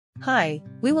Hi,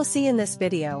 we will see in this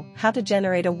video how to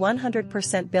generate a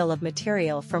 100% bill of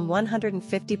material from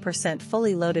 150%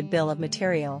 fully loaded bill of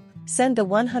material. Send the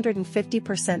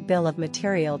 150% bill of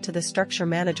material to the Structure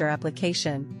Manager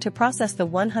application to process the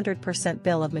 100%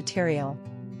 bill of material.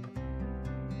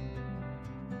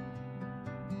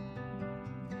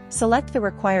 Select the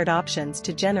required options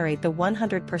to generate the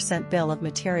 100% bill of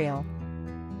material.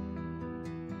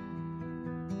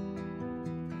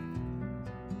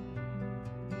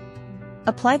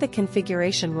 Apply the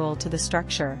configuration rule to the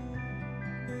structure.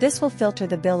 This will filter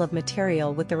the bill of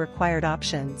material with the required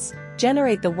options.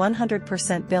 Generate the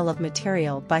 100% bill of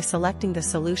material by selecting the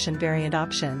solution variant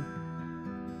option.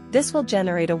 This will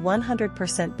generate a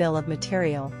 100% bill of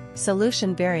material,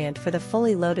 solution variant for the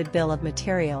fully loaded bill of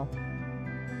material.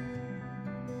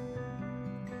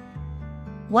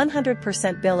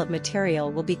 100% bill of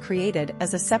material will be created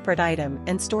as a separate item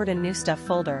and stored in New Stuff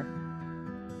folder.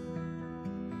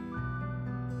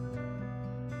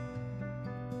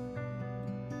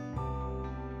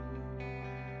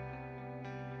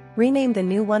 Rename the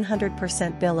new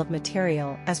 100% bill of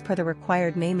material as per the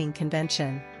required naming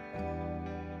convention.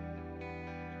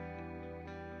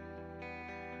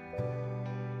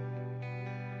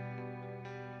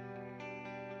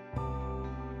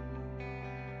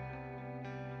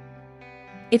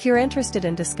 If you're interested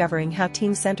in discovering how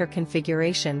Teamcenter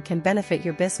configuration can benefit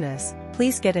your business,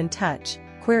 please get in touch,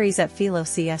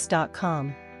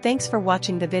 queries@philocs.com. Thanks for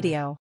watching the video.